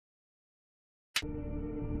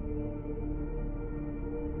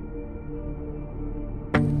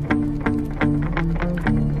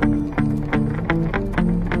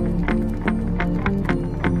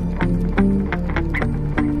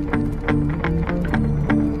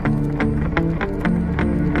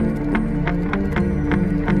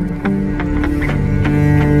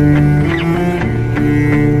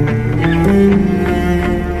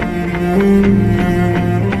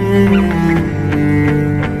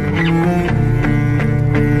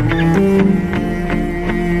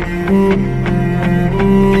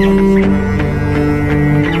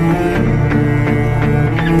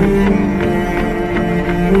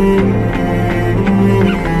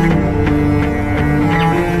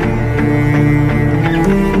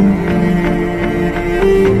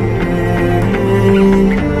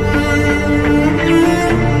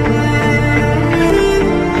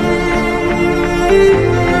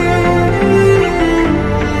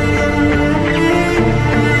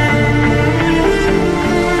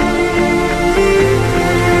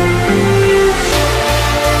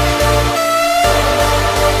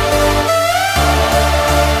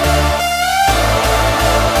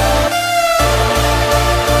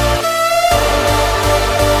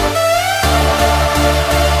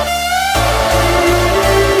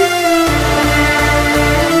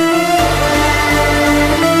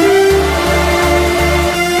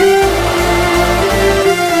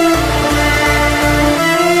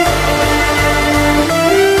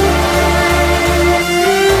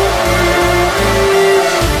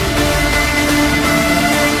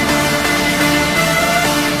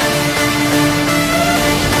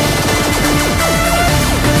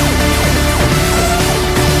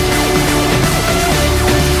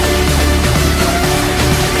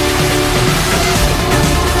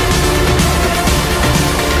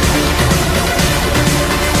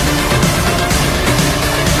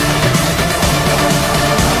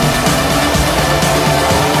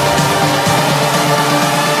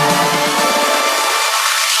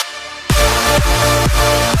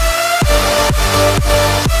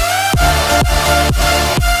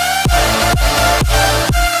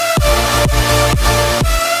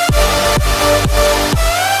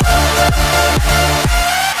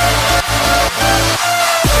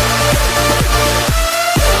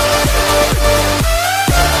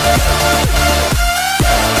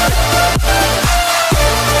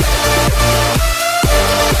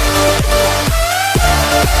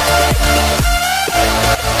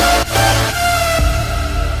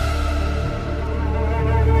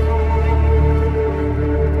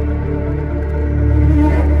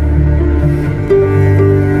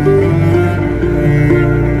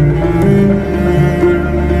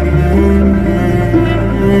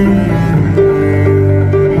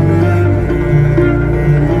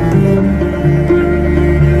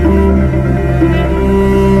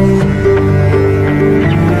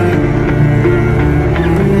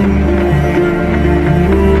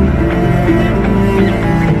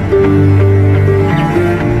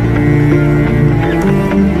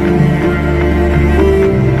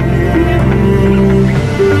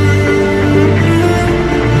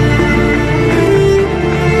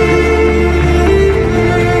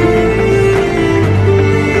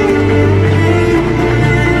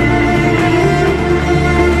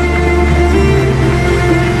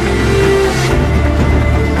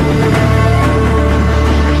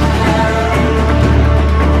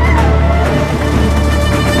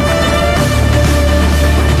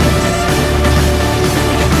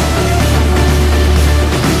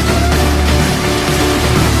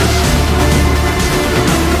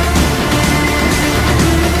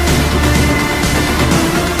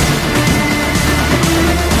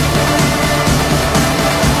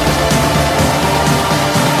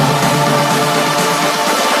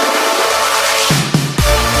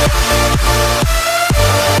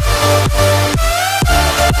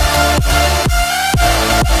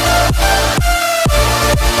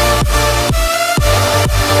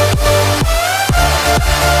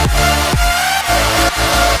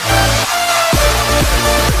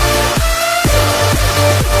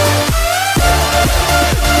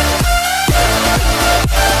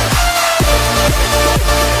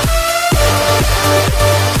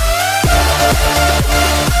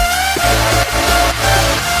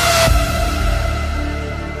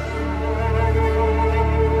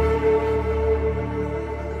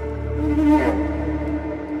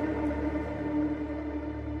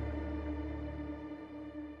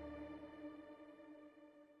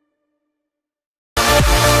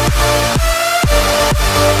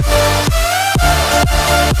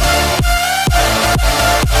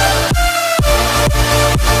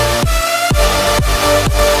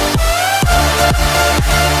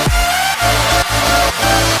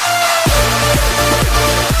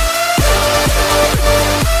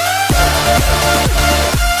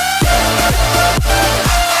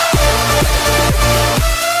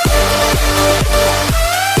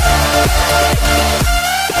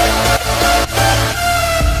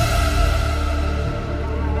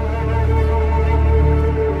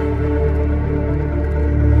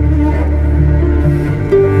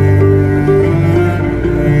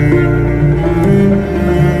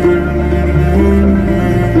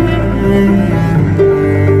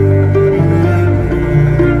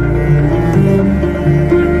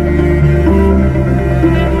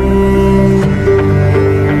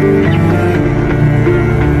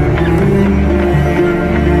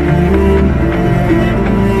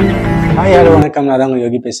வணக்கம், நான் தான்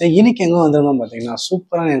யோகி பேசுகிறேன். இன்னைக்கு எங்கே வந்திருந்தோம் பார்த்தீங்கன்னா,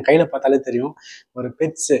 சூப்பரான என் கையில் பார்த்தாலே தெரியும் ஒரு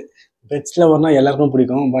பெட்ஸில் வரனா எல்லாருக்கும்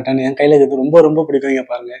பிடிக்கும். பட் ஆனால் என் கையில் இருக்கிறது ரொம்ப ரொம்ப பிடிக்கும். இங்கே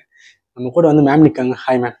பாருங்க, நம்ம கூட வந்து ma'am நிற்காங்க.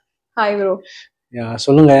 Hi ma'am. Hi bro.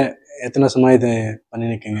 சொல்லுங்க, எத்தனை வருஷமா இது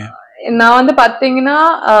பண்ணிருக்கீங்க? நான் வந்து பாத்தீங்கன்னா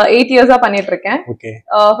 8 இயர்ஸா பண்ணிட்டு இருக்கேன். ஓகே.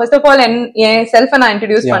 ஃபர்ஸ்ட் ஆஃப் ஆல் என் செல்ஃபை நான்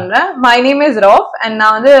இன்ட்ரோடியூஸ் பண்றேன். My name is rough and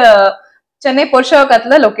நான் வந்து சென்னை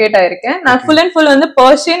பொர்ஷாக்கத்துல லொகேட் ஆயிருக்கேன். நான் ஃபுல் அண்ட் ஃபுல் வந்து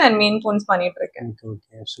பர்ஷியன் அண்ட் மெயின் கூன்ஸ் பண்ணிட்டு இருக்கேன்.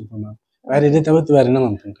 Okay, super ma'am. வேற இது தவிர்த்து வேற என்ன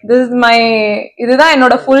மேம் பண்றீங்க? இதுதான்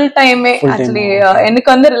என்னோட ஃபுல் டைமே. ஆக்சுவலி எனக்கு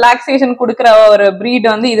வந்து ரிலாக்ஸேஷன் கொடுக்குற ஒரு பிரீட்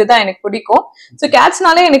வந்து இதுதான் எனக்கு பிடிக்கும். ஸோ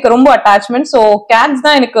கேட்ஸ்னாலே எனக்கு ரொம்ப அட்டாச்மெண்ட். ஸோ கேட்ஸ்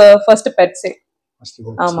தான் எனக்கு ஃபர்ஸ்ட் பெட்ஸே.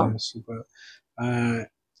 ஆமா, சூப்பர்.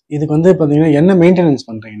 இதுக்கு வந்து பாத்தீங்கன்னா என்ன மெயின்டெனன்ஸ்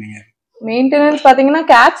பண்றீங்க நீங்க? மெயின்டெனன்ஸ் பாத்தீங்கன்னா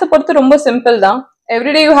கேட்ஸை பொறுத்து ரொம்ப சிம்பிள் தான்.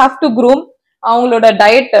 Everyday you have to groom. அவங்களோட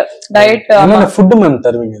டயட் ஃபுட் மேம்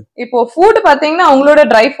தருவீங்க? இப்போ ஃபுட் பாத்தீங்கன்னா அவங்களோட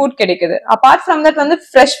ட்ரை ஃபுட் கிடைக்குது. அபார்ட் ஃப்ரம் தட் வந்து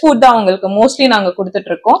ஃப்ரெஷ் ஃபுட் தான் அவங்களுக்கு மோஸ்ட்லி நாங்க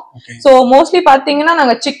கொடுத்துட்டு இருக்கோம். சோ மோஸ்ட்லி பாத்தீங்கன்னா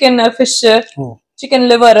நாங்க சிக்கன், ஃபிஷ், சிக்கன்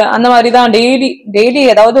லிவர் அந்த மாதிரி தான் டெய்லி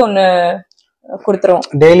ஏதாவது ஒண்ணு கொடுத்துருவோம்.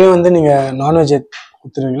 டெய்லியும் வந்து நீங்க நான்வெஜ்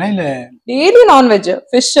கொடுத்துருவீங்களா இல்ல? டெய்லி நான்வெஜ்,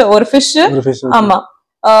 ஃபிஷ், ஒரு ஃபிஷ். ஆமா,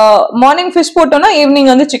 மார்னிங் ஃபிஷ் போட்டோம்னா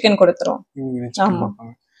ஈவினிங் வந்து சிக்கன் கொடுத்துருவோம். ஆமா.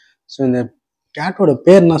 சோ இந்த கேட்டோட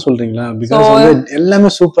பேர் என்ன சொல்றீங்களா? பிகாஸ் வந்து எல்லாமே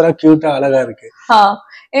சூப்பரா கியூட்டா அழகா இருக்கு.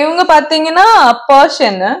 இவங்க பாத்தீங்கன்னா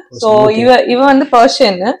பர்ஷியன். சோ இவ வந்து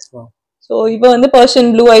பர்ஷியன். சோ இவ வந்து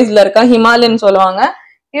பர்ஷியன் ப்ளூ ஐஸ்ல இருக்கா, ஹிமாலயன் சொல்லுவாங்க.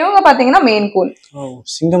 இவங்க பாத்தீங்கன்னா மெயின் கூன்.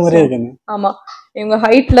 சிங்கம் மாதிரியே இருக்காங்க. ஆமா, இவங்க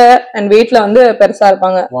ஹைட்ல அண்ட் வெயிட்ல வந்து பெருசா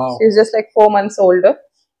இருப்பாங்க. Is just like 4 months old.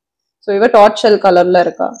 So இவ டார்ச் ஷெல் கலர்ல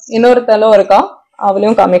இருக்கா. இன்னொரு தலோ இருக்கா,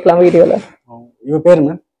 அவளையும் காமிக்கலாம் வீடியோல. இவ பேர்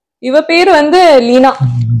என்ன? இவ பேர் வந்து லீனா.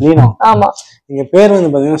 லீனா. ஆமா. இங்க பேர் வந்து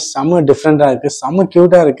பாத்தீங்கன்னா செம்ம டிஃப்ரெண்டா இருக்கு, செம்ம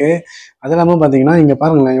கியூட்டா இருக்கு. அது இல்லாம பாத்தீங்கன்னா இங்க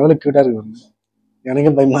பாருங்களேன் எவ்வளவு கியூட்டா இருக்கு.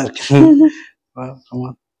 எனக்கு பயமா இருக்கு. ஆமா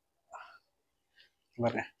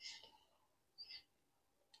பாருங்க.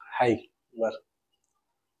 ஹாய் பார்.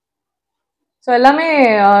 சோ எல்லாமே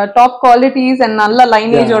டாப் குவாலிட்டிஸ் அண்ட் நல்ல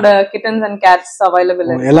லைனேஜோட கிட்டன்ஸ் அண்ட் கேட்ஸ் அவைலபிள்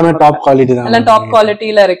இருக்கு. எல்லாமே டாப் குவாலிட்டி தான். எல்லாம் டாப்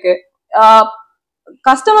குவாலிட்டில இருக்கு.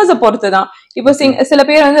 கஸ்டமர்ஸை பொறுத்து தான். இப்போ சில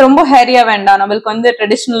பேர் வந்து ரொம்ப ஹேரியா வேண்டாம், நம்மளுக்கு வந்து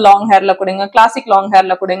ட்ரெடிஷனல் லாங் ஹேர்ல கொடுங்க, கிளாசிக் லாங்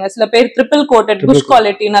ஹேர்ல கொடுங்க. சில பேர் ட்ரிபிள் கோட்டட் புஷ்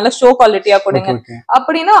குவாலிட்டி நல்ல ஷோ குவாலிட்டியா கொடுங்க.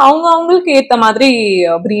 அப்படின்னா அவங்களுக்கு ஏத்த மாதிரி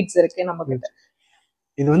பிரீட்ஸ் இருக்கு நம்ம கிட்ட.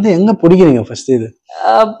 இது வந்து எங்க பிடிக்கிறீங்க ஃபர்ஸ்ட்? இது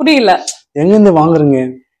புரியல, எங்க இருந்து வாங்குறீங்க?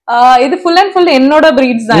 இது ஃபுல் அண்ட் ஃபுல் என்னோட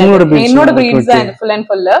பிரீட்ஸ் தான். என்னோட பிரீட்ஸ் தான் ஃபுல் அண்ட்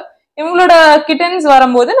ஃபுல். இவங்களோட கிட்டன்ஸ்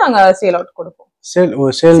வரும்போது நாங்க சேல் அவுட் கொடுப்போம். சேல்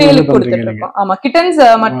கொடுத்துட்டு இருக்கோம். ஆமா, கிட்டன்ஸ்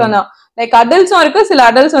மட்டும் தான். லைக் அடல்ட்ஸும் இருக்கு, சில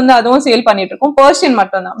அடல்ட்ஸ் வந்து அதுவும் சேல் பண்ணிட்டு இருக்கோம். பர்ஷியன்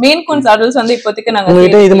மட்டும் தான். மெயின் கூன்ஸ் அடல்ட்ஸ் வந்து இப்போதைக்கு நாங்க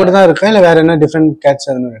இது மட்டும் தான் இருக்கா இல்ல வேற என்ன டிஃபரண்ட் கேட்ஸ்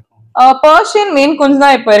அதுன்னு இருக்கு? பர்ஷியன் மெயின் கூன்ஸ்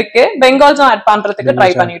தான் இப்போ இருக்கு. பெங்கால்ஸும் ஆட் பண்றதுக்கு ட்ரை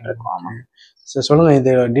பண்ணிட்டு இருக்கோம். ஆமா. சோ சொல்லுங்க,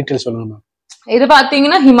 இது டீடைல் சொல்லுங்க. இது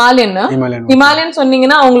பாத்தீங்கன்னா ஹிமாலயன்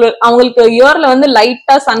சொன்னீங்கன்னா அவங்களுக்கு இயர்ல வந்து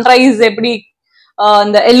லைட்டா சன்ரைஸ் எப்படி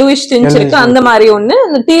அந்த எல்லோயிஷ் டிஞ்ச் இருக்கு அந்த மாதிரி ஒண்ணு,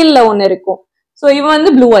 அந்த டீல்ல ஒண்ணு இருக்கும். சோ இவன்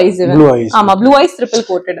வந்து ப்ளூ ஐஸ். ஆமா, ப்ளூ ஐஸ் ட்ரிபிள்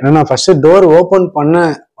கோட்டட். நான் ஃபர்ஸ்ட் டோர் ஓபன் பண்ண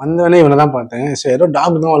வந்தவனே இவனை தான் பார்த்தேன். சோ ஏதோ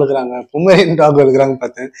டாக் தான் வளர்க்குறாங்க, பொம்மேரியன் டாக் வளர்க்குறாங்க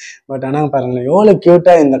பார்த்தேன். பட் ஆனா பாருங்களேன் எவ்வளவு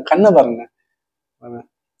கியூட்டா இந்த கண்ணை பாருங்க.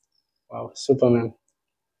 Super ma'am.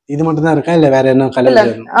 இது மட்டும் தான் இருக்கா இல்ல வேற என்ன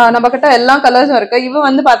கலர்? நம்ம கிட்ட எல்லா கலர்ஸும் இருக்கு. இவ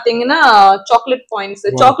வந்து பாத்தீங்கன்னா சாக்லேட் பாயிண்ட்ஸ்,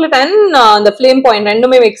 சாக்லேட் அண்ட் அந்த ஃப்ளேம் பாயிண்ட்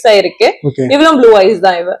ரெண்டுமே மிக்ஸ் ஆயிருக்கு. இவ்வளவு ப்ளூ ஐஸ்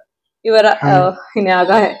தான் இவ.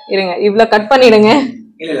 இருங்க, இவ்வளவு கட் பண்ணிடுங்க.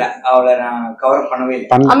 இல்ல அவள நான் கவர் பண்ணவே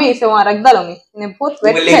இல்ல. அம்மி சோ ரக்தாலோமி நே போட்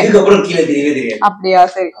வெட் லெக் அப்புறம் கீழ தெரியவே தெரியாது. அப்படியே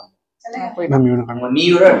சரி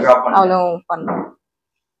நீயோட டிராப் பண்ணு. அவளோ பண்ணு.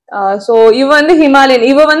 சோ இவ வந்து ஹிமாலயன்.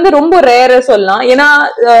 இவ வந்து ரொம்ப ரேர் சொல்லலாம். ஏன்னா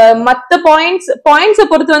மத்த பாயிண்ட்ஸ்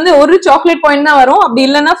பொறுத்து வந்து ஒரு சாக்லேட் பாயிண்ட் தான் வரும், அப்படி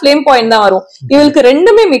இல்லன்னா ஃப்ளேம் பாயிண்ட் தான் வரும். இவளுக்கு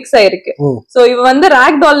ரெண்டுமே மிக்ஸ் ஆயிருக்கு. சோ இவ வந்து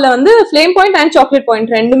ராக் டால்ல வந்து flame point and chocolate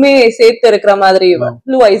point ரெண்டுமே சேர்த்து இருக்கிற மாதிரி. இவ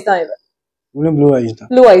ப்ளூ ஐஸ் தான். இவ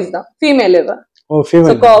ப்ளூ ஐஸ் தான் ஃபீமேல். இவ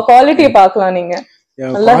குவாலிட்டியை பார்க்கலாம் நீங்க.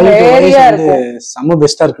 நல்ல ஹேரியா இருக்கு, செம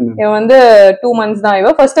பெஸ்டா இருக்கு. இவ வந்து 2 months தான். இவ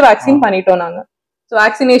ஃபர்ஸ்ட் வேக்சின் பண்ணிட்டோம் நாங்க. சோ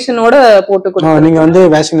வேக்சினேஷனோட போட்டு கொடுத்தோம். நீங்க வந்து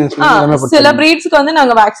வேக்சினேஷன் எல்லாமே போட்டு சில பிரீட்ஸ்க்கு வந்து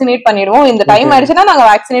நாங்க வேக்சினேட் பண்ணிடுவோம். இந்த டைம் ஆயிடுச்சுன்னா நாங்க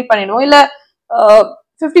வேக்சினேட் பண்ணிடுவோம். இல்ல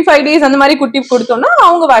 55 days அந்த மாதிரி குட்டி கொடுத்தோம்னா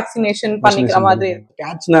அவங்க வேக்சினேஷன் பண்ணிக்கிற மாதிரி.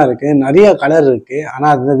 கேட்ஸ்னா இருக்கு, நிறைய கலர் இருக்கு. ஆனா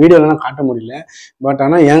அது வீடியோல காட்ட முடியல. பட்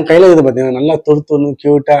ஆனா என் கையில இது பாத்தீங்கன்னா நல்லா துருத்துன்னு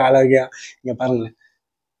கியூட்டா அழகா இங்க பாருங்களேன்.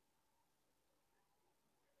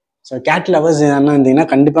 ஸோ கேட் லவர்ஸ் என்ன இருந்தீங்கன்னா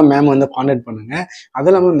கண்டிப்பாக மேம் வந்து கான்டாக்ட் பண்ணுங்க. அது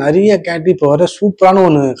இல்லாமல் நிறைய கேட் இப்போ வர சூப்பரான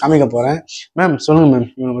ஒன்று காமிக்க போறேன். மேம் சொல்லுங்க மேம்,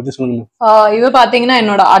 இவனை பத்தி சொல்லுங்க. இவ பாத்தீங்கன்னா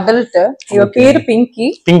என்னோட அடல்ட். இவ பேரு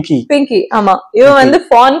பிங்கி. ஆமா, இவ வந்து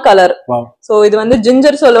ஃபான் கலர். சோ இது வந்து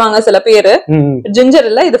ஜிஞ்சர் சொல்லுவாங்க சில பேரு. ஜிஞ்சர்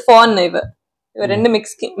இல்ல, இது ஃபான். இவ இவ ரெண்டு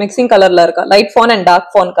மிக்சிங் கலர்ல இருக்கா. Light phone and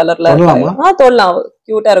dark phone கலர்ல இருக்கா. தோடலாம்,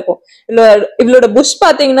 கியூட்டா இருக்கும். இவளோட புஷ்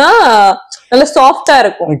பாத்தீங்கன்னா நல்ல சாஃப்டா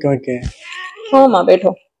இருக்கும். Okay okay. ஆமா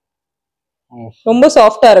பேட்டோ ரொம்ப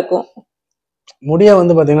சாஃப்டா இருக்கும். முடிய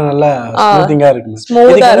வந்து பாத்தீங்கன்னா நல்லா ஸ்மூத்திங்கா இருக்கு.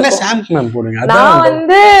 ஸ்மூத்தா இருக்கும். ஷாம்பு மேம் போடுங்க. நான்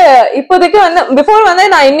வந்து இப்போதைக்கு வந்து பிஃபோர் வந்து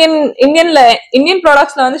நான் இந்தியன்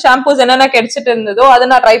ப்ராடக்ட்ஸ்ல வந்து ஷாம்பூஸ் என்னென்ன கிடைச்சிட்டு இருந்ததோ அதை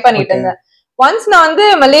நான் ட்ரை பண்ணிட்டு இருந்தேன். ஒன்ஸ் நான் வந்து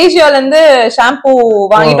மலேசியால இருந்து ஷாம்பூ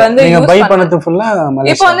வாங்கிட்டு வந்து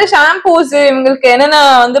இப்போ வந்து ஷாம்பூஸ் இவங்களுக்கு என்னென்ன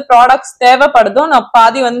வந்து ப்ராடக்ட்ஸ் தேவைப்படுதோ நான்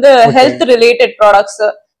பாதி வந்து ஹெல்த் ரிலேட்டட் ப்ராடக்ட்ஸ்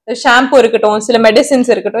ஷாம்பு இருக்கட்டும், சில மெடிசின்ஸ்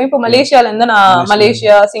இருக்கட்டும், இப்போ மலேசியால இருந்து நான்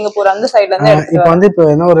மலேசியா சிங்கப்பூர் அந்த சைட்ல இருந்து இப்போ வந்து இப்போ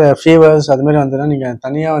என்ன ஒரு ஃபீவர்ஸ் அது மாதிரி வந்ததுன்னா நீங்க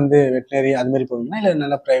தனியா வந்து வெட்டனரி அது மாதிரி போவீங்களா இல்ல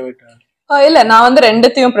நல்ல பிரைவேட்? இல்ல நான் வந்து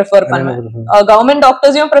ரெண்டுத்தையும் ப்ரிஃபர் பண்ணுவேன். கவர்மெண்ட்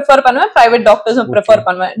டாக்டர்ஸையும் ப்ரிஃபர் பண்ணுவேன், பிரைவேட் டாக்டர்ஸும் ப்ரிஃபர்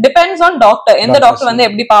பண்ணுவேன். Depends on doctor. எந்த டாக்டர் வந்து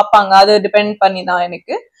எப்படி பாப்பாங்க அது டிபெண்ட் பண்ணி தான்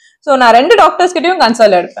எனக்கு. சோ நான் ரெண்டு டாக்டர்ஸ் கிட்டயும்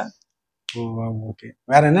கன்சல்ட் எடுப்பேன். ஓகே.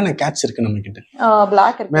 வேற என்னென்ன கேட்ஸ் இருக்கு நம்ம கிட்ட?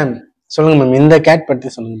 பிளாக் இருக்கு மேம். சொல்லுங்க மேம், இந்த கேட்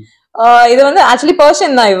பத்தி சொல்லுங்க. இது வந்து ஆக்சுவலி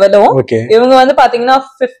பர்ஷியன் தான் இவளும். இவங்க வந்து பாத்தீங்கன்னா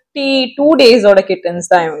 52 டேஸோட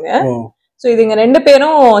கிட்டன்ஸ் தான் இவங்க. சோ இதுங்க ரெண்டு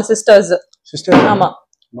பேரும் சிஸ்டர்ஸ். ஆமா.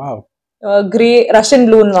 வாவ். கிரே ரஷியன்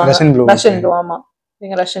ப்ளூன்னு வாங்க. Russian blue. ஆமா,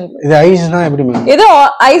 நீங்க ரஷியன் ப்ளூ. இது ஐஸ் தான் எப்படி மேம்? இது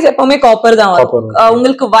ஐஸ் எப்பவுமே காப்பர் தான் வரும்.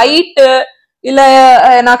 உங்களுக்கு ஒயிட் இல்ல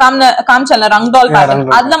நான் காமிச்சல ரங்டால்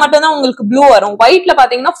பேட்டர்ன் அதுல மட்டும் தான் உங்களுக்கு ப்ளூ வரும். ஒயிட்ல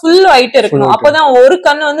பாத்தீங்கன்னா ஃபுல் ஒயிட் இருக்கணும். அப்பதான் ஒரு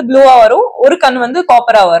கண்ணு வந்து ப்ளூவா வரும், ஒரு கண்ணு வந்து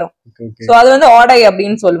காப்பரா வரும். சோ அது வந்து ஆடை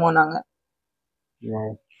அப்படின்னு சொல்லுவோம் நாங்க.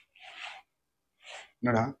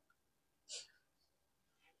 என்னடா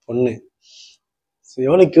பொண்ணு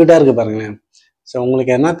எவ்வளவு கியூட்டா இருக்கு பாருங்களேன். ஸோ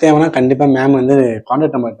உங்களுக்கு என்ன தேவைன்னா கண்டிப்பா மேம் வந்து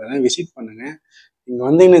கான்டாக்ட் நம்பர் தரேன், விசிட் பண்ணுங்க. நீங்க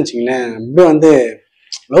வந்தீங்கன்னு வச்சுங்களேன் அப்படியே வந்து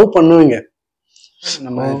லவ் பண்ணுவீங்க.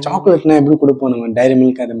 நம்ம சாக்லேட்னா எப்படி கொடுப்போம் நம்ம டைரி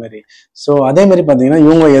மில்க் அது மாதிரி. ஸோ அதே மாதிரி பார்த்தீங்கன்னா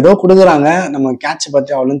இவங்க ஏதோ கொடுக்குறாங்க, நம்ம கேட்சை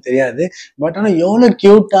பற்றி அவ்வளோன்னு தெரியாது. பட் ஆனால் எவ்வளோ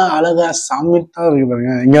கியூட்டா அழகா சாமிட்டா இருக்கு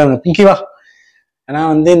பாருங்க. இங்கே பிங்கி வா. ஏன்னா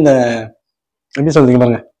வந்து இந்த எப்படி சொல்றீங்க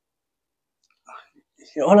பாருங்க,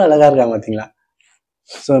 எவ்வளோ அழகா இருக்காங்க பார்த்தீங்களா.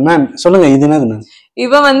 ஸோ மேம் சொல்லுங்க, இது என்னது மேம்?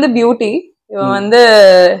 இவன் வந்து பியூட்டி. இவன் வந்து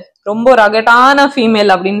ரொம்ப ரகடான ஃபீமேல்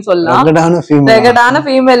அப்படின்னு சொல்லலாம். ரகடான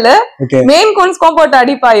ஃபீமேல். மெயின் கோன்ஸ்கோம் போட்டு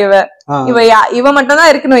அடிப்பா இவ மட்டும் தான்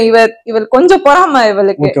இருக்கணும். இவள் கொஞ்சம் பொறாம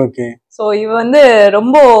இவளுக்கு. சோ இவ வந்து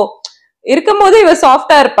ரொம்ப இருக்கும்போது இவ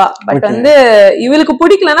சாஃப்டா இருப்பா. பட் வந்து இவளுக்கு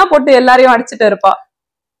பிடிக்கலன்னா போட்டு எல்லாரையும் அடிச்சுட்டு இருப்பா.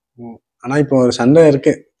 ஆனா இப்போ ஒரு சண்டை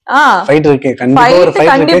இருக்கு, ஃபைட் இருக்கு,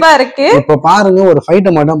 கண்டிப்பா இருக்கு. இப்ப பாருங்க ஒரு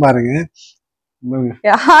ஃபைட்டை மட்டும் பாருங்க,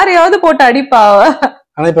 யாரையாவது போட்டு அடிப்பா.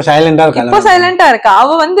 ஆனா இப்ப சைலண்டா இருக்கா.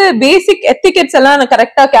 அவ வந்து பேசிக் எத்திகெட்ஸ் எல்லாம்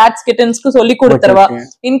கரெக்டா கேட்ஸ் கிட்டன்ஸ்க்கு சொல்லி கொடுத்துருவா.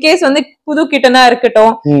 இன்கேஸ் வந்து புது கிட்டனா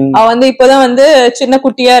இருக்கட்டும், அவ வந்து இப்பதான் வந்து சின்ன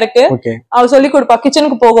குட்டியா இருக்கு, அவ சொல்லி கொடுப்பா.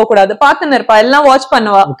 கிச்சனுக்கு போக கூடாது, பாத்துன்னு இருப்பா, எல்லாம் வாட்ச்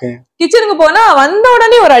பண்ணுவா. கிச்சனுக்கு போனா வந்த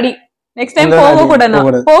உடனே ஒரு அடி. நெக்ஸ்ட் டைம் போக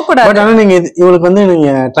கூடாது. நீங்க இவளுக்கு வந்து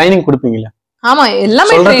நீங்க ட்ரைனிங் கொடுப்பீங்களா? ஆமா,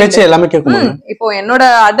 எல்லாமே கேட்கணும். இப்போ என்னோட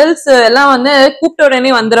அடல்ட்ஸ் எல்லாம் வந்து கூப்பிட்ட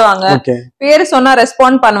உடனே வந்துருவாங்க, பேரு சொன்னா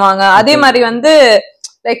ரெஸ்பாண்ட் பண்ணுவாங்க. அதே மாதிரி வந்து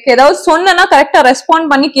லைக் ஏதாவது சொன்னா கரெக்டா ரெஸ்பாண்ட்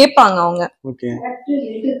பண்ணி கேட்பாங்க அவங்க.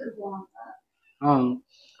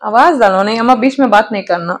 आवाज डालो नहीं, अम्मा बीच में बात नहीं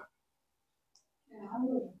करना।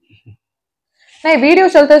 नहीं वीडियो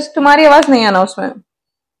चलता है, तुम्हारी आवाज नहीं आना उसमें.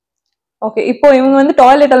 ஓகே. இப்போ இவங்க வந்து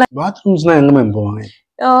டாய்லெட் எல்லாம் பாத்ரூம்ஸ்லாம் எங்க மேம் போவாங்க?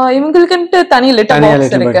 இவங்களுக்குன்ட்டு தனி லிட்டர்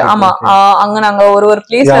பாக்ஸ் இருக்கு. ஆமா, அங்க நாங்க ஒரு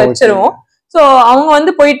பிளேஸ்ல வச்சிருவோம். சோ அவங்க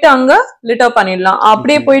வந்து போயிட்டு அங்க லிட்டர் பண்ணிடலாம்.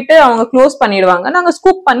 அப்படியே போயிட்டு அவங்க க்ளோஸ் பண்ணிடுவாங்க, நாங்க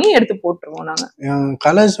ஸ்கூப் பண்ணி எடுத்து போட்டுருவோம். நாங்க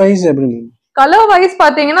கலர்ஸ் வைஸ் எப்படி மேம்? கலர் வைஸ்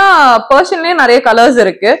பாத்தீங்கன்னா பர்ஷன்லயே நிறைய கலர்ஸ்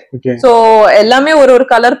இருக்கு. சோ எல்லாமே ஒரு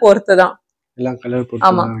கலர் பொறுத்து தான். எல்லாம் கலர் பொறுத்து.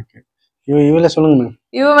 ஆமா. இவள சொல்லுங்க மேம்.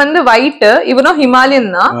 இவ வந்து ஒயிட், இவனும்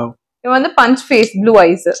ஹிமாலயன் தான். இவ வந்து பஞ்ச் ஃபேஸ், ப்ளூ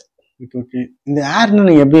ஐஸ். இந்த ஹேர்னா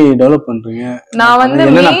நீங்க எப்படி டெவலப் பண்றீங்க?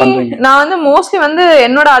 நான் வந்து மோஸ்ட்லி வந்து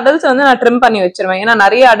என்னோட அடல்ட்ஸ் வந்து நான் ட்ரிம் பண்ணி வச்சிருவேன். ஏன்னா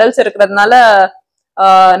நிறைய அடல்ட்ஸ் இருக்கிறதுனால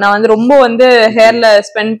நான் வந்து ரொம்ப வந்து ஹேர்ல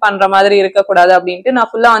ஸ்பெண்ட் பண்ற மாதிரி இருக்க கூடாது அப்படின்ட்டு நான்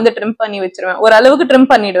ஃபுல்லா வந்து ட்ரிம் பண்ணி வச்சிருவேன். ஒரு அளவுக்கு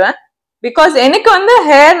ட்ரிம் பண்ணிடுவேன். பிகாஸ் எனக்கு வந்து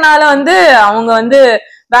ஹேர்னால வந்து அவங்க வந்து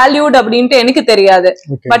வேல்யூட் அப்படின்ட்டு எனக்கு தெரியாது.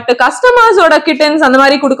 பட் கஸ்டமர்ஸோட கிட்டன்ஸ் அந்த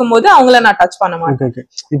மாதிரி கொடுக்கும்போது அவங்கள நான் டச் பண்ண மாட்டேன்.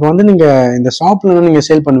 இப்போ வந்து நீங்க இந்த ஷாப்ல நீங்க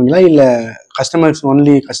சேல் பண்ணுவீங்களா இல்ல கஸ்டமர்ஸ்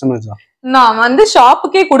ஒன்லி கஸ்டமர்ஸ் தான்? நான் வந்து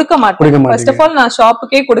ஷாப்புக்கே கொடுக்க மாட்டேன். ஃபர்ஸ்ட் ஆஃப் ஆல் நான்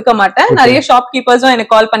ஷாப்புக்கே கொடுக்க மாட்டேன். நிறைய ஷாப் கீப்பர்ஸும்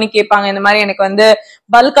எனக்கு கால் பண்ணி கேட்பாங்க, இந்த மாதிரி எனக்கு வந்து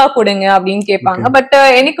பல்கா கொடுங்க அப்படின்னு கேட்பாங்க. பட்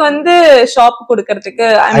எனக்கு வந்து ஷாப் கொடுக்கறதுக்கு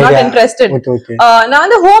ஐ எம் நாட் இன்ட்ரெஸ்டட். நான்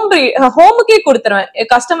வந்து ஹோமுக்கே கொடுத்துருவேன்.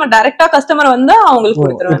 கஸ்டமர் டைரக்டா கஸ்டமர் வந்து அவங்களுக்கு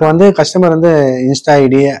கொடுத்துருவேன். இப்போ வந்து கஸ்டமர் வந்து இன்ஸ்டா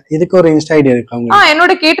ஐடி, இதுக்கு ஒரு இன்ஸ்டா ஐடி இருக்கு.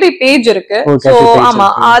 என்னோட கேட்டரி பேஜ் இருக்கு. சோ ஆமா,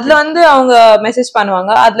 அதுல வந்து அவங்க மெசேஜ்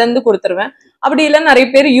பண்ணுவாங்க, அதுல இருந்து கொடுத்துருவேன். அப்படி இல்ல நிறைய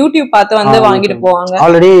பேர் யூடியூப் பார்த்து வந்து வாங்கிட்டு போவாங்க.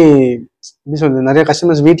 ஆல்ரெடி எப்படி சொல்றது, நிறைய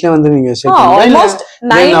கஸ்டமர்ஸ் வீட்ல வந்து நீங்க ஆல்மோஸ்ட்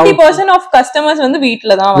 90% ஆஃப் கஸ்டமர்ஸ் வந்து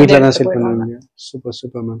வீட்ல தான் சேல் பண்ணுவீங்க. Super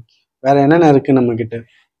super ma'am. வேற என்னென்ன இருக்கு நம்ம கிட்ட?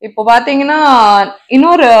 இப்போ பாத்தீங்கன்னா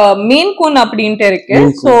இன்னொரு மெயின் கூன் அப்படின்ட்டு இருக்கு.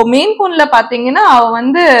 சோ மெயின் கூன்ல பாத்தீங்கன்னா அவ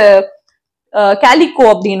வந்து கேலிகோ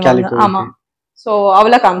அப்படின்னு. ஆமா. சோ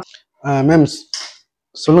அவள காமிச்சு மேம்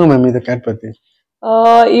சொல்லுங்க மேம் இத கேட் பத்தி.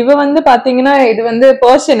 இவ வந்து பாத்தீங்கன்னா இது வந்து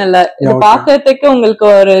பர்ஷியன் இல்ல, இது பாக்குறதுக்கு உங்களுக்கு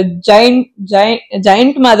ஒரு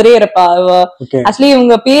ஜெயண்ட் மாதிரியே இருப்பா. ஆக்சுவலி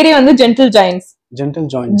இவங்க பேரே வந்து ஜென்டில் ஜெயண்ட்ஸ்.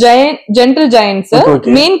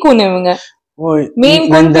 மெயின் கூன் இவங்க. மெயின்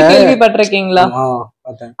கூன் கேள்விப்பட்டிருக்கீங்களா?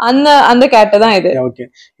 அந்த கேட் தான் இது. ஓகே.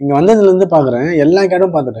 இங்க வந்ததுல இருந்து பாக்குறேன் எல்லா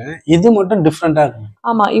கேட்டும் பாத்துட்டேன், இது மட்டும் டிஃபரெண்டா இருக்கு.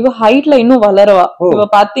 ஆமா, இவ ஹைட்ல இன்னும் வளருவா. இவ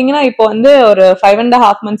பாத்தீங்கன்னா இப்போ வந்து ஒரு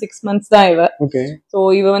 5.5 months 6 months தான் இவ. ஓகே. சோ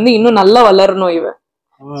இவ வந்து இன்னும் நல்லா வளரணும் இவ.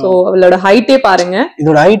 சோ அவளோட ஹைட்டே பாருங்க.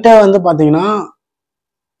 இதோட ஹைட்டே வந்து பாத்தீங்கன்னா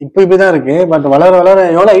இப்பதான் இருக்கு, பட் வளர வளர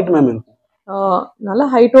எவ்வளவு ஹைட் மேம் இருக்கு? நல்ல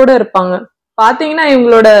ஹைட்டோட இருப்பாங்க. பாத்தீங்கன்னா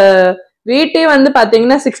இவங்களோட வெயிட்டே வந்து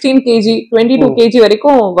பாத்தீங்கன்னா 16 kg 22 kg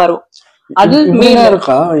வரைக்கும் வரும்.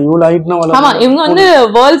 இருக்கா இவ்வளவு ஹைட்னா? ஆமா, இவங்க வந்து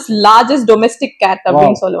வேர்ல்ட்ஸ் லார்ஜஸ்ட் டொமெஸ்டிக் கேட்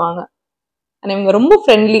அப்படின்னு சொல்லுவாங்க. இவங்க ரொம்ப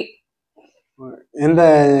ஃப்ரெண்ட்லி. எந்த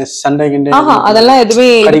சண்டை கிண்டை அதெல்லாம் எதுவுமே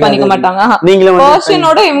இது பண்ணிக்க மாட்டாங்க.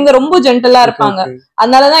 பர்ஷியனோட இவங்க ரொம்ப ஜென்டலா இருப்பாங்க.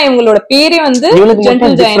 அதனாலதான் இவங்களோட பேரே வந்து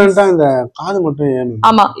ஜென்டில் ஜெயண்ட்ஸ். இந்த காது மட்டும்.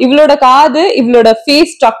 ஆமா, இவளோட காது, இவளோட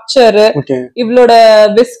ஃபேஸ் ஸ்ட்ரக்சர், இவளோட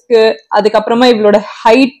விஸ்க், அதுக்கப்புறமா இவளோட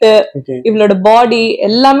ஹைட், இவளோட பாடி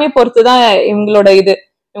எல்லாமே பொறுத்துதான் இவங்களோட இது.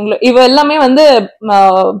 இவ எல்லாமே வந்து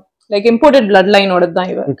லைக் இம்போர்ட்டட் பிளட் லைனோட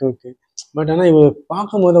தான் இவ. பட் ஆனா இவ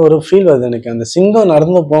பாக்கும்போது ஒரு ஃபீல் வருது எனக்கு, அந்த சிங்கம்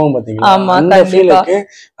நடந்து போவோம் பாத்தீங்களா, அந்த ஃபீல் இருக்கு.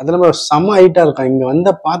 அது நம்ம செம ஹைட்டா இருக்கா. இங்க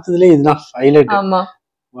வந்த பார்த்ததுலயே இதுதான் ஹைலைட். ஆமா,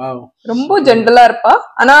 வாவ், ரொம்ப ஜென்டலா இருப்பா.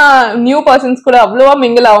 ஆனா நியூ பர்சன்ஸ் கூட அவ்வளவா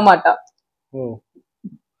மிங்கிள் ஆக மாட்டா.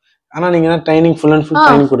 ஆனா நீங்க training full and full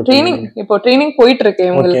training கொடுப்பீங்க. இப்போ ட்ரைனிங் போயிட்டு இருக்கு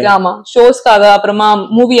உங்களுக்கு. ஆமா, ஷோஸ்க்காக, அப்புறமா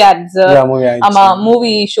மூவி ஆட்ஸ், ஆமா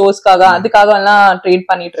மூவி ஷோஸ்க்காக, அதுக்காக எல்லாம் ட்ரெயின்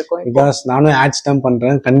பண்ணிட்டு இருக்கோம். பிகாஸ் நானும் ஆட்ஸ் தான்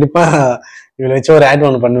பண்றேன். கண்டிப்பா இவளை வச்சு ஒரு ஆட்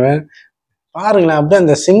ஒன்று பண்ணுவேன். பாருங்களேன், அப்படியே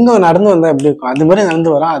அந்த சிங்கம் நடந்து வந்தா எப்படி இருக்கும் அது மாதிரி நடந்து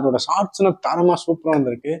வரா. அதோட ஷார்ட்ஸ்னா தரமா சூப்பரா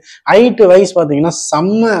வந்திருக்கு. ஹைட் வைஸ் பாத்தீங்கன்னா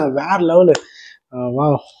செம்ம வேற லெவலு. வா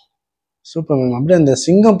சூப்பர் மேம். அப்படியே அந்த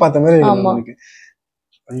சிங்கம் பார்த்த மாதிரி இருக்கு.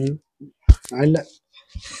 இல்ல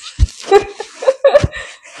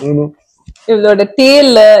இவளோட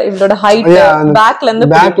டேல், இவளோட ஹைட், பேக்ல இருந்து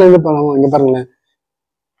போலாம். இங்க பாருங்களேன்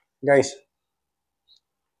கைஸ்,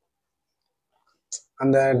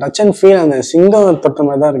 அந்த டச் அண்ட் ஃபீல் அந்த சிங்கம் தொட்ட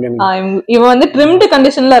மாதிரி தான் இருக்கு. இவ வந்து ட்ரிம்டு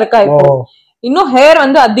கண்டிஷன்ல இருக்கா. இப்போ இன்னும் ஹேர்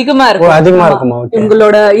வந்து அதிகமா இருக்கும். அதிகமா இருக்குமா?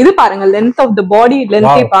 உங்களோட இது பாருங்க, லென்த் ஆஃப் தி பாடி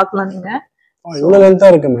லென்த்தே பார்க்கலாம் நீங்க. இவ்வளவு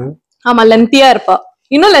லென்த்தா இருக்கு மேம். ஆமா, லென்த்தியா இருப்பா.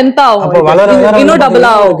 இன்னும் லென்த் ஆகும், இன்னும் டபுள்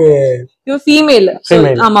ஆகும். இவ ஃபீமேல்.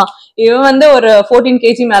 ஆமா, இவ வந்து ஒரு 14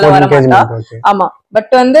 kg மேல வர மாட்டா. ஆமா,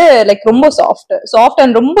 பட் வந்து லைக் ரொம்ப சாஃப்ட்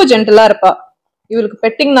அண்ட் ரொம்ப ஜென்டலா இருப்பா. இவளுக்கு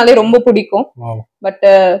பெட்டிங்னாலே ரொம்ப பிடிக்கும். பட்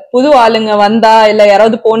புது ஆளுங்க வந்தா இல்ல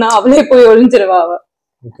யாராவது போனா அவளே போய் ஒளிஞ்சிருவா அவ.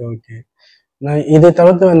 Okay okay. நான் இதை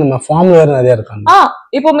தவிர்த்து நம்ம ஃபார்ம் வேற நிறைய இருக்காங்க.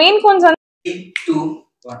 இப்போ மெயின் கோன்ஸ் வந்து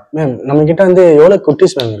மேம் நம்ம கிட்ட வந்து எவ்வளவு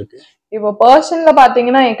குட்டீஸ் மேம் இருக்கு? இப்போ பர்ஷன்ல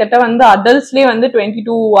பாத்தீங்கன்னா என்கிட்ட வந்து அடல்ட்ஸ்லயே வந்து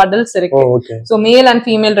 22 அடல்ட்ஸ் இருக்கு. சோ மேல் அண்ட்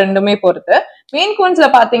ஃபீமேல் ரெண்டுமே பொறுத்து. மெயின் கோன்ஸ்ல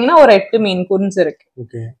பாத்தீங்கன்னா ஒரு 8 மெயின் கோன்ஸ் இருக்கு.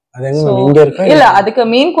 ஓகே. அது எங்க இங்க இருக்கா? இல்ல, அதுக்கு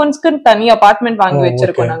மெயின் கோன்ஸ்க்கு தனி அபார்ட்மெண்ட் வாங்கி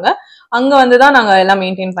வச்சிருக்கோம் நாங்க. அங்க வந்து தான் நாங்க எல்லாம்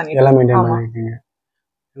மெயின்டைன் பண்ணிருக்கோம்.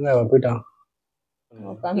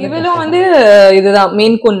 இவளும் வந்து இதுதான்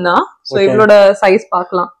மெயின் கோன் தான். சோ இவளோட சைஸ்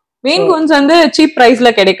பார்க்கலாம். மெயின் கோன்ஸ் வந்து சீப்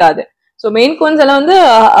பிரைஸ்ல கிடைக்காது. சோ மெயின் கோன்ஸ் எல்லாம் வந்து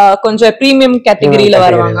கொஞ்சம் பிரீமியம் கேட்டகரியில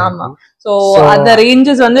வருவாங்க. ஆமா, சோ அந்த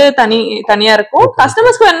ரேஞ்சஸ் வந்து தனியா இருக்கும்.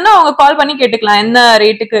 கஸ்டமர்ஸ்க்கு வேணும்னா அவங்க கால் பண்ணி கேட்டுக்கலாம் என்ன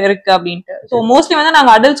ரேட்டுக்கு இருக்கு அப்படின்ட்டு. சோ மோஸ்ட்லி வந்து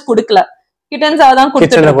நாங்க அடல்ட்ஸ் கொடுக்கல, கிட்டன்ஸா தான்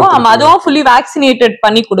கொடுத்துட்டு இருக்கோம். ஆமா, அதுவும் ஃபுல்லி வேக்சினேட்டட்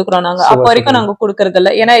பண்ணி கொடுக்குறோம் நாங்க. அப்ப வரைக்கும் நாங்க கொடுக்கறது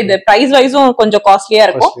இல்ல, ஏன்னா இது பிரைஸ் வைஸும் கொஞ்சம் காஸ்ட்லியா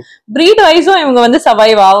இருக்கும், பிரீட் வைஸும் இவங்க வந்து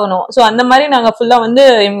சர்வைவ் ஆகணும். சோ அந்த மாதிரி நாங்க ஃபுல்லா வந்து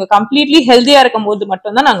இவங்க கம்ப்ளீட்லி ஹெல்தியா இருக்கும் போது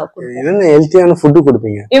மட்டும் தான் நாங்க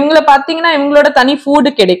கொடுப்போம். இவங்களை பாத்தீங்கன்னா இவங்களோட தனி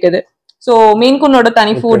ஃபுட் கிடைக்குது. சோ மெயின் கோனோட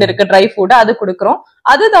தனி ஃபுட் இருக்கு, ட்ரை ஃபுட், அது கொடுக்குறோம்.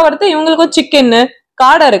 அது தவிர்த்து இவங்களுக்கும் சிக்கன்,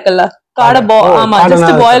 காடை இருக்குல்ல, காடை ஆமா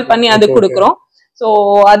ஜஸ்ட் பாயில் பண்ணி அது கொடுக்குறோம். சோ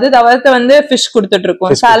அது தவிர்த்து வந்து ஃபிஷ் கொடுத்துட்டு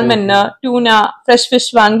இருக்கோம். சால்மன், டியூனா, ஃப்ரெஷ்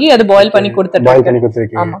ஃபிஷ் வாங்கி அது பாயில் பண்ணி கொடுத்துட்டு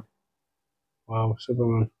இருக்கோம். ஆமா, வாவ்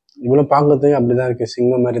சூப்பர் மேம். இவ்வளவு பாக்கிறதுக்கு அப்படிதான் இருக்கு,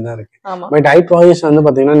 சிங்கம் மாதிரி தான் இருக்கு. பட் ஹைட் வைஸ் வந்து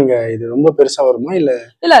பாத்தீங்கன்னா நீங்க இது ரொம்ப பெருசா வருமா?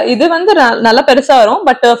 இல்ல இது வந்து நல்லா பெருசா வரும்.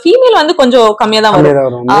 பட் ஃபீமேல் வந்து கொஞ்சம் கம்மியா தான்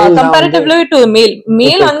வரும் கம்பேரிட்டிவ்லி டு மேல்.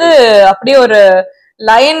 மேல் வந்து அப்படியே ஒரு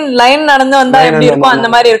லைன் நடந்து வந்தா எப்படி இருக்கும் அந்த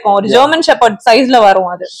மாதிரி இருக்கும். ஒரு ஜெர்மன் ஷெப்பர்ட் சைஸ்ல வரும்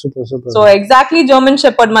அது. சோ எக்ஸாக்ட்லி ஜெர்மன்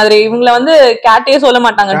ஷெப்பர்ட் மாதிரி. இவங்கள வந்து கேட்டே சொல்ல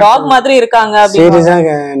மாட்டாங்க, டாக் மாதிரி இருக்காங்க அப்படி.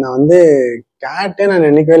 சீரியஸாக நான் வந்து கேட்டே நான்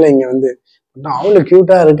நினைக்கவே இல்லை. இங்க வந்து அவ்வளவு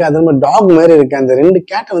கியூட்டா இருக்கு, அதே மாதிரி டாக் மாதிரி இருக்கு. அந்த 2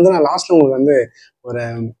 கேட்டை வந்து நான் லாஸ்ட்ல உங்களுக்கு வந்து ஒரு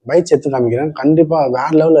பைட்ஸ் எடுத்து காமிக்கிறேன். கண்டிப்பா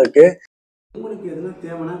வேற லெவல்ல இருக்கு. உங்களுக்கு எதுனா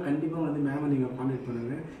தேவைன்னா கண்டிப்பா வந்து மேம நீங்க கான்டாக்ட்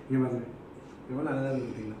பண்ணுங்க. இங்க பாருங்க எவ்வளவு அழகா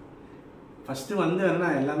இருக்குங்களா. ஃபர்ஸ்ட் வந்து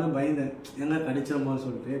நான் எல்லாமே பயந்தேன் எங்க கடிச்சிருமோ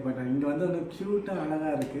சொல்லிட்டு. பட் இங்க வந்து அந்த கியூட்டா அழகா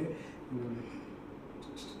இருக்கு.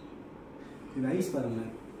 இது ஐஸ் பாருங்க.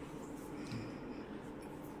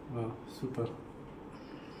 Super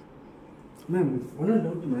ma'am. ஒன்றும்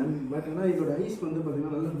டவுட் மேம், பட் ஆனால் இதோட ஐஸ் வந்து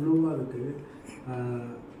பார்த்தீங்கன்னா நல்லா ப்ளூவாக இருக்கு.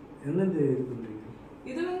 என்னது இது பண்ணுறீங்க?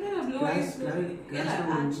 இது வந்து ப்ளூ ஐஸ்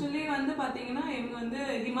ஆக்சுவலி வந்து பாத்தீங்கன்னா இவங்க வந்து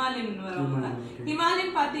ஹிமாலயன் வருவாங்க.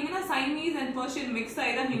 ஹிமாலயன் பாத்தீங்கன்னா சைனீஸ் அண்ட் பர்ஷியன் மிக்ஸ்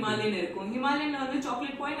ஆகி தான் ஹிமாலயன் இருக்கும். ஹிமாலயன் வந்து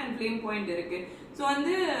chocolate point and flame point இருக்கு. சோ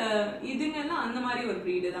வந்து இதுங்கெல்லாம் அந்த மாதிரி ஒரு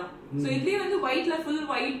பிரீடு தான். சோ இதுலயே வந்து ஒயிட்ல ஃபுல்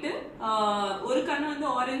ஒயிட், ஒரு கண்ணு வந்து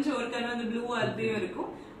ஆரஞ்சு, ஒரு கண்ணு வந்து ப்ளூ அப்படியும் இருக்கும்.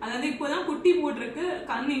 அதாவது இப்போதான் குட்டி போட்டிருக்கு,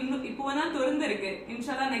 கண்ணு இன்னும் இப்போதான் திறந்து இருக்கு.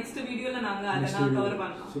 இன்ஷால்லா நெக்ஸ்ட் வீடியோல நாங்க அதெல்லாம் கவர்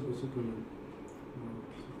பண்ணலாம். Super super ma'am.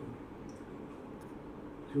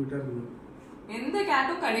 கியூட்டா இருக்கு. எந்த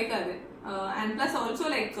கேட்டும் கிடைக்காது. அண்ட் பிளஸ் ஆல்சோ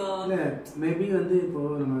லைக் இல்ல மேபி வந்து இப்போ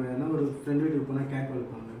நம்ம என்ன ஒரு ஃப்ரெண்ட் வீட்டுக்கு போனா கேட்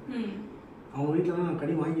வளர்ப்பாங்க. அவங்க வீட்ல தான் நான்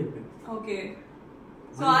கடி வாங்கியிருக்கேன். ஓகே.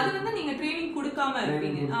 சோ அது வந்து நீங்க ட்ரெய்னிங் கொடுக்காம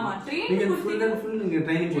இருப்பீங்க. ஆமா ட்ரெய்னிங் ஃபுல் நீங்க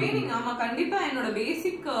ட்ரெய்னிங். ஆமா கண்டிப்பா என்னோட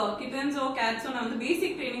பேசிக் கிட்டன்ஸோ கேட்ஸோ நான் வந்து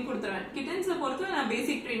பேசிக் ட்ரெய்னிங் கொடுத்துருவேன். கிட்டன்ஸை பொறுத்து நான்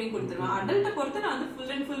பேசிக் ட்ரெய்னிங் கொடுத்துருவேன். அடல்ட்டை பொறுத்து நான் வந்து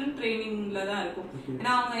ஃபுல் அண்ட் ட்ரெய்னிங்ல தான் இருக்கும்.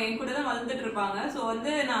 ஏன்னா அவங்க என் கூட தான் வளர்ந்துட்டு இருப்பாங்க. சோ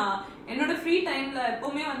வந்து நான் என்னோட ஃப்ரீ டைம்ல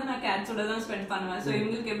எப்பவுமே வந்து நான் கேட்ஸோட தான் ஸ்பெண்ட் பண்ணுவேன். சோ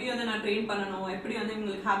இவங்களுக்கு எப்படி வந்து நான் ட்ரெயின் பண்ணணும், எப்படி வந்து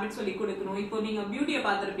இவங்களுக்கு ஹேபிட் சொல்லி கொடுக்கணும். இப்போ நீங்க பியூட்டியை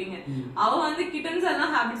பார்த்திருப்பீங்க, அவ வந்து கிட்டன்ஸ்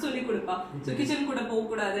எல்லாம் ஹேபிட் சொல்லி கொடுப்பா. சோ கிச்சன் கூட போக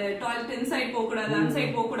கூடாது, டாய்லெட் இன்சைட் போக கூடாது,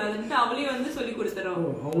 அன்சைட் போக கூடாதுன்னு அவளே வந்து சொல்லி கொடுத்துரும்.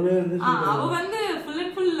 அவ வந்து ஃபுல்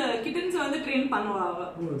அண்ட் ஃபுல் கிட்டன்ஸ் வந்து ட்ரெயின் பண்ணுவா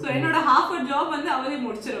அவ. சோ என்னோட ஹாஃப் அ ஜாப் வந்து அவளே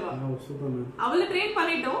முடிச்சிருவா. அவளை ட்ரெயின்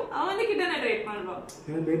பண்ணிட்டோம், அவ வந்து கிட்டனை ட்ரெயின் பண்ணுவா.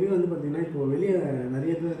 பேபி வந்து பாத்தீங்கன்னா இப்போ வெளியே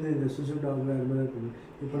நிறைய பேர் வந்து இந்த சுஷல் டாக் அது மாதிரி இருக்கு.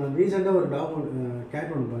 இப்போ நான் ரீசெண்டாக ஒரு டாக்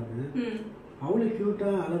கேட் ஒன்று பார்த்தேன். அவ்வளோ கியூட்டா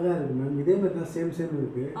அழகா இருக்கு மேம். இதே மாதிரி தான் சேம்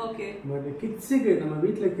இருக்கு. பட் கிட்ஸுக்கு நம்ம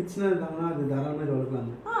வீட்டுல கிட்ஸ்னா இருந்தாங்கன்னா அது தாராளமாக வளர்க்கலாம்.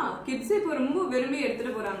 கிட்ஸ் இப்போ ரொம்ப விரும்பி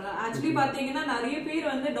எடுத்துட்டு போறாங்க. ஆக்சுவலி பாத்தீங்கன்னா நிறைய பேர்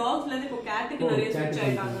வந்து டாக்ஸ்ல இருந்து இப்போ கேட்டுக்கு நிறைய ஸ்விட்ச்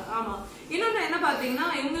ஆயிட்டாங்க. ஆமா. இன்னொன்னு என்ன பாத்தீங்கன்னா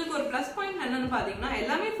இவங்களுக்கு ஒரு பிளஸ் பாயிண்ட் என்னன்னு பாத்தீங்கன்னா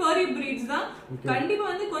எல்லாமே ஃபர்ரி பிரீட்ஸ் தான். கண்டிப்பா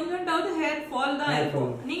வந்து கொஞ்சமாவது ஹேர் ஃபால் தான்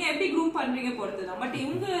இருக்கும். நீங்க எப்படி க்ரூம் பண்றீங்க பொறுத்து தான். பட்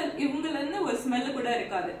இவங்கல இருந்து ஒரு ஸ்மெல் கூட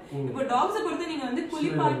இருக்காது. இப்போ டாக்ஸை பொறுத்து நீங்க வந்து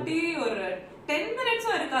குளிப்பாட்டி ஒரு 10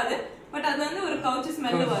 மினிட்ஸும் இருக்காது. பட் அது வந்து ஒரு கவுச்சி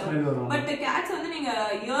ஸ்மெல் வரும். பட் கேட்ஸ் வந்து நீங்க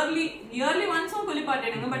இயர்லி ஒன்ஸும்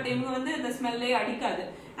குளிப்பாட்டிடுங்க. பட் இவங்க வந்து இந்த ஸ்மெல்லே அடிக்காது.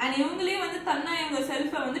 அண்ட் இவங்களே வந்து தன்னா இவங்க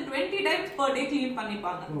செல்ஃபை வந்து 20 டைம்ஸ் பர் டே கிளீன்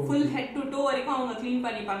பண்ணிப்பாங்க. ஃபுல் ஹெட் டு டோ வரைக்கும் அவங்க கிளீன்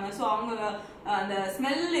பண்ணிப்பாங்க. ஸோ அவங்க அந்த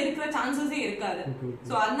ஸ்மெல் இருக்கிற சான்சஸே இருக்காது.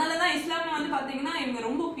 ஸோ அதனாலதான் இஸ்லாம்ல வந்து பாத்தீங்கன்னா இவங்க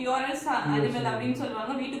ரொம்ப பியூரஸ்ட் அனிமல் அப்படின்னு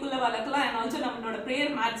சொல்லுவாங்க. வீட்டுக்குள்ள வளர்க்கலாம். அண்ட் ஆல்சோ நம்மளோட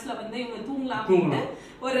ப்ரேயர் மேட்ச்ல வந்து இவங்க தூங்கலாம் அப்படின்னு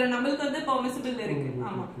ஒரு நம்மளுக்கு வந்து பெர்மிசிபிள் இருக்கு.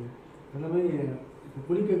 ஆமா.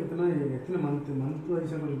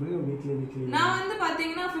 நான் வந்து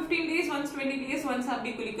பாத்தீங்கன்னா 15 days once 20 days once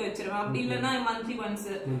அப்படி குளிக்க வச்சிருவேன். அப்படி இல்லன்னா monthly once.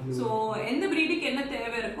 சோ எந்த பிரீடுக்கு என்ன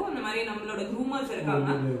தேவை இருக்கோ அந்த மாதிரி நம்மளோட க்ரூமர்ஸ் இருக்காங்க,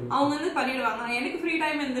 அவங்க வந்து பண்ணிடுவாங்க. எனக்கு ஃப்ரீ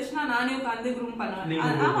டைம் இருந்துச்சுன்னா நானே உட்காந்து க்ரூம்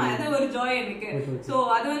பண்ணுவேன். ஆமா, அது ஒரு ஜாய் எனக்கு. சோ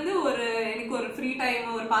அது வந்து எனக்கு ஒரு ஃப்ரீ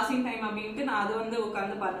டைம், ஒரு பாசிங் டைம் அப்படின்ட்டு நான் அது வந்து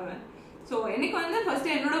உட்காந்து பண்ணுவேன். சோ எனக்கு வந்து ஃபர்ஸ்ட்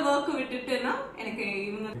என்னோட வர்க் விட்டுட்டுனா எனக்கு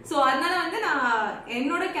இவங்க. சோ அதனால வந்து நான்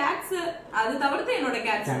என்னோட கேட்ஸ் அது தவிர்த்து என்னோட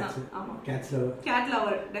கேட்ஸ் தான். ஆமா, gate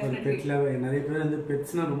lower definitely. Pet lover நிறைய பேர் வந்து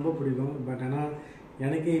பெட்ஸ்னா ரொம்ப பிடிக்கும். பட் ஆனா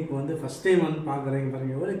எனக்கு இப்போ வந்து ஃபர்ஸ்ட் டைம் வந்து பாக்குறேன்.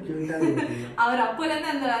 பாருங்க எவ்வளவு கியூட்டா இருக்கு. அவர் அப்போல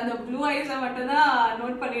இருந்து அந்த ப்ளூ ஐஸ மட்டும் தான்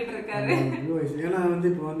நோட் பண்ணிட்டு இருக்காரு. ப்ளூ ஐஸ் ஏன்னா வந்து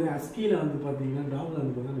இப்போ வந்து அஸ்கில வந்து பாத்தீங்கன்னா டாக்ல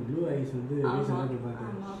வந்து பாத்தீங்கன்னா ப்ளூ ஐஸ் வந்து ரீசெண்டா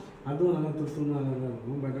பார்த்தேன். அதுவும் நல்லா துருத்துன்னு நல்லா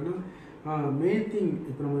இருக்கும். பட் ஆனா மெயின் திங்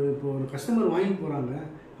இப்போ நம்ம இப்போ ஒரு கஸ்டமர் வாங்கி போறாங்க,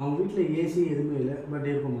 அவங்க வீட்டுல ஏசி எதுவுமே இல்லை, பட்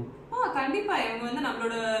இருக்குமா? கண்டிப்பா இவங்க வந்து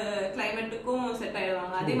நம்மளோட கிளைமேட்டுக்கும் செட்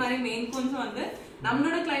ஆயிடுவாங்க. அதே மாதிரி மெயின் கோன்ஸும் வந்து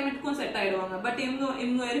நம்மளோட கிளைமேட்டுக்கும் செட் ஆயிடுவாங்க. பட்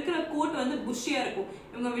இவங்க இருக்கிற கோட் வந்து புஷ்ஷியா இருக்கும்.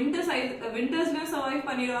 இவங்க விண்டர்ஸ்லயும் சர்வைவ்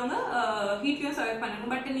பண்ணிடுவாங்க, ஹீட்லயும் சர்வைவ்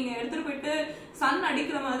பண்ணுவாங்க. பட் நீங்க எடுத்துட்டு போயிட்டு சன்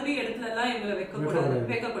அடிக்கிற மாதிரி இடத்துல எல்லாம் இவங்க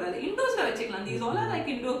வைக்கக்கூடாது. இண்டோர்ஸ்ல வச்சுக்கலாம். These all R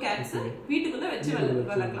like indoor Gates. வீட்டுக்குள்ள வச்சு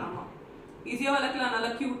வளர்க்கலாமா, ஈஸியா வளர்க்கலாம். நல்லா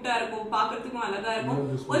கியூட்டா இருக்கும், பாக்குறதுக்கும் அழகா இருக்கும்.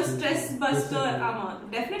 ஒரு ஸ்ட்ரெஸ் பஸ்டர். ஆமா,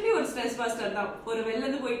 டெஃபினெட்லி ஒரு ஸ்ட்ரெஸ் பஸ்டர் தான். ஒரு வெளில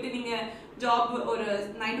இருந்து போயிட்டு நீங்க ஜாப் ஒரு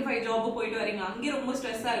 9 to 5 ஜாப் போயிட்டு வரீங்க, அங்கே ரொம்ப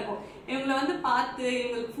ஸ்ட்ரெஸ்ஸா இருக்கும். இவங்களை வந்து பார்த்து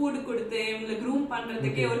இவங்களுக்கு ஃபுட் கொடுத்து இவங்களை க்ரூம்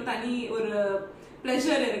பண்றதுக்கே ஒரு தனி ஒரு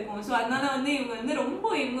ப்ளஷர் இருக்கும். ஸோ அதனால வந்து இவங்க வந்து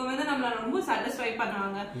இவங்க வந்து நம்மள ரொம்ப சாட்டிஸ்ஃபை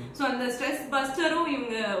பண்ணுவாங்க. ஸோ அந்த ஸ்ட்ரெஸ் பஸ்டரும்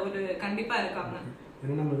இவங்க ஒரு கண்டிப்பா இருக்காங்க.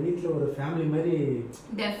 ஏன்னா நம்ம வீட்ல ஒரு ஃபேமிலி மாதிரி.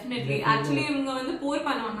 டெஃபினெட்லி. ஆக்சுவலி இவங்க வந்து போர்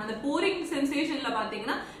பண்ணுவாங்க. அந்த போரிங் சென்சேஷன்ல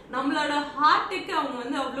பாத்தீங்கன்னா நம்மளோட ஹார்ட்டுக்கு அவங்க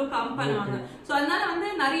வந்து அவ்வளவு கம் பண்ணுவாங்க. சோ அதனால வந்து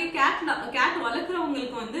நிறைய கேட்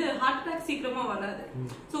வளர்க்குறவங்களுக்கு வந்து ஹார்ட் அட்டாக் சீக்கிரமா வராது.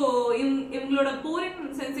 சோ இவங்களோட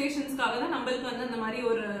போரிங் சென்சேஷன்ஸ்க்காக தான் நம்மளுக்கு வந்து அந்த மாதிரி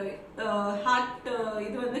ஒரு ஹார்ட்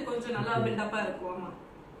இது வந்து கொஞ்சம் நல்லா பில்டப்பா இருக்கும். ஆமா.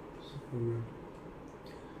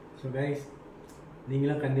 ஸோ கைஸ்,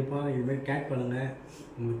 நீங்களும் கண்டிப்பாக இது மாதிரி கேட் பண்ணுங்க.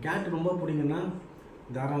 உங்களுக்கு கேட் ரொம்ப பிடிக்குன்னா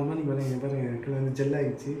தாராளமாக நீங்கள் பாருங்க. எங்கள் பாருங்க எனக்கு வந்து ஜெல்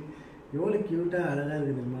ஆகிடுச்சு. எவ்வளோ க்யூட்டாக அழகாக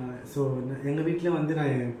இருக்குது தெரியுமா? ஸோ எங்கள் வீட்டில் வந்து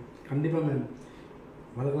நான் கண்டிப்பாக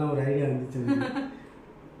வளர்க்கலாம் ஒரு ஐடியா இருந்துச்சு.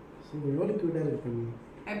 ஸோ எவ்வளோ க்யூட்டாக இருக்கு.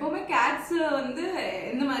 எப்பவுமே கேட்ஸ் வந்து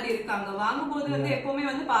எந்த மாதிரி இருக்காங்க வாங்கும்போது வந்து எப்பவுமே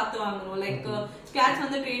வந்து பார்த்து வாங்கணும். லைக் கேட்ஸ்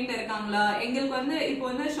வந்து ட்ரெயின்ல இருக்காங்களா. எங்களுக்கு வந்து இப்போ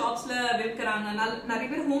வந்து ஷாப்ஸ்ல விற்கிறாங்க, நிறைய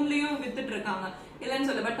பேர் ஹோம்லயும் வித்துட்டு இருக்காங்க, இல்லன்னு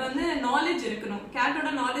சொல்ல. பட் வந்து நாலேஜ் இருக்கணும். கேட்டோட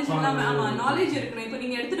நாலேஜ் இல்லாம, ஆமா நாலேஜ் இருக்கணும். இப்போ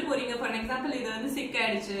நீங்க எடுத்துட்டு போறீங்க, ஃபார் எக்ஸாம்பிள் இது வந்து சிக்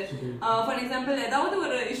ஆயிடுச்சு, ஃபார் எக்ஸாம்பிள் ஏதாவது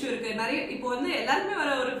ஒரு இஷ்யூ இருக்கு. நிறைய இப்போ வந்து எல்லாருமே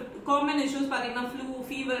வர ஒரு காமன் இஷ்யூஸ் பாத்தீங்கன்னா ஃப்ளூ,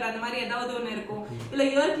 ஃபீவர், அந்த மாதிரி ஏதாவது ஒண்ணு இருக்கும். இல்ல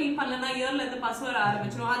இயர் கிளீன் பண்ணலன்னா இயர்ல இருந்து பஸ் வர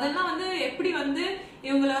ஆரம்பிச்சிடும். அதெல்லாம் வந்து எப்படி வந்து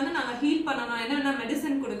இவங்களை வந்து நாங்க ஹீல் பண்ணணும், என்னென்ன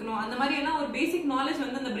மெடிசன் கொடுக்கணும், அந்த மாதிரி எல்லாம் ஒரு பேசிக் நாலேஜ்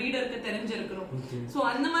வந்து அந்த பிரீடருக்கு தெரிஞ்சிருக்கணும். சோ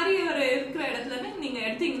அந்த மாதிரி ஒரு இருக்கிற இடத்துல நீங்க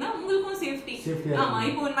எடுத்தீங்கன்னா உங்களுக்கும் சேஃப்டி. ஆமா.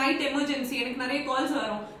 இப்போ நைட் எமர்ஜென்சி எனக்கு நிறைய கால்ஸ்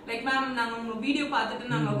வரும். லைக் மேம் நாங்க உங்க வீடியோ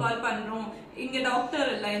பார்த்துட்டு நாங்க கால் பண்றோம், இங்க டாக்டர்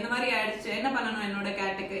இல்ல, இந்த மாதிரி ஆயிடுச்சு, என்ன பண்ணணும் என்னோட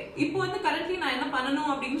கேட்டுக்கு. இப்போ வந்து கரண்ட்லி நான் என்ன பண்ணணும்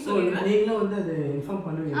அப்படின்னு சொல்லிடுவேன். நீங்களும் வந்து அது இன்ஃபார்ம்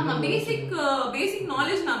பண்ணுவீங்க. ஆமா, பேசிக்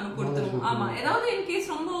நாலேஜ் நாங்க கொடுத்துருவோம். ஆமா, ஏதாவது இன்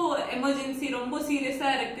கேஸ் ரொம்ப எமர்ஜென்சி ரொம்ப சீரியஸா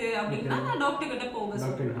இருக்கு அப்படின்னா நான் டாக்டர் கிட்ட போக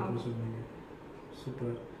சொல்லுவேன்.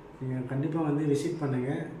 சூப்பர். நீங்கள் கண்டிப்பாக வந்து விசிட்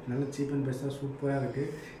பண்ணுங்கள். நல்ல சீப் அண்ட் பெஸ்ட்டாக சூப்பராக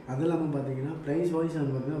இருக்குது. அது இல்லாமல் பார்த்தீங்கன்னா ப்ரைஸ் வைஸ்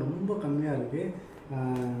வந்து பார்த்தீங்கன்னா ரொம்ப கம்மியாக இருக்குது.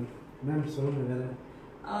 மேம் சொல்லுங்கள்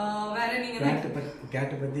வேற நீங்கள்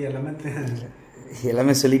கேட்டை பற்றி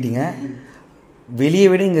எல்லாமே சொல்லிட்டீங்க. வெளியே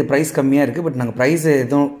விட இங்கே ப்ரைஸ் கம்மியாக இருக்குது. பட் நாங்கள் ப்ரைஸ்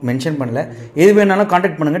எதுவும் மென்ஷன் பண்ணல. எது வேணாலும்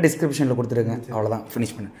காண்டாக்ட் பண்ணுங்கள், டிஸ்கிரிப்ஷனில் கொடுத்துருங்க. அவ்வளோதான்,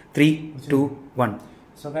 ஃபினிஷ் பண்ணேன். 3, 2, 1.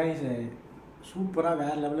 ஸோ கைஸ், சூப்பராக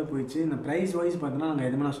வேறு லெவலில் போயிடுச்சு. இந்த ப்ரைஸ் வைஸ் பார்த்தோன்னா நாங்கள்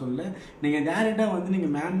எதுவுமே நான் சொல்லலை. நீங்கள் டேரெக்டாக வந்து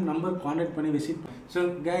நீங்கள் மேம் நம்பர் காண்டாக்ட் பண்ணி விசிட். ஸோ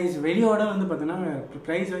கைஸ், வெளியோட வந்து பார்த்தீங்கன்னா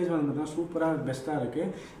ப்ரைஸ் வைஸ் வந்து பார்த்தீங்கன்னா சூப்பராக பெஸ்ட்டாக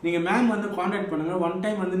இருக்குது. நீங்கள் மேம் வந்து காண்டாக்ட் பண்ணுங்கள். ஒன்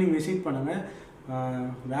டைம் வந்து நீங்கள் விசிட் பண்ணுங்கள்.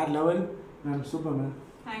 வேறு level ma'am. Super ma'am.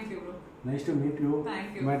 Thank you bro. Nice to meet you.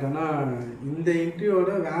 But ஆனால் இந்த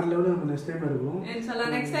இன்டர்வியூவோட வேற லெவலில் நம்ம நெக்ஸ்ட் டைம் இருக்கும்.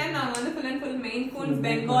 இன்ஷாஅல்லாஹ் நெக்ஸ்ட் டைம் நாங்கள் வந்து full and full main Coons,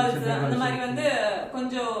 Bengals, அந்த மாதிரி வந்து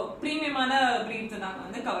கொஞ்சம் ப்ரீமியமான ப்ரீட்ஸ் நாங்கள்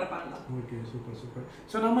வந்து கவர் பண்ணலாம். Okay, super super.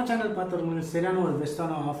 ஸோ நம்ம சேனல் பார்த்தவங்களுக்கு சரியான ஒரு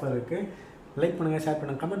பெஸ்ட்டான ஆஃபர் இருக்குது. லைக் பண்ணுங்கள், ஷேர்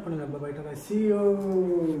பண்ணுங்கள், கமெண்ட் பண்ணுங்கள். By by. See you.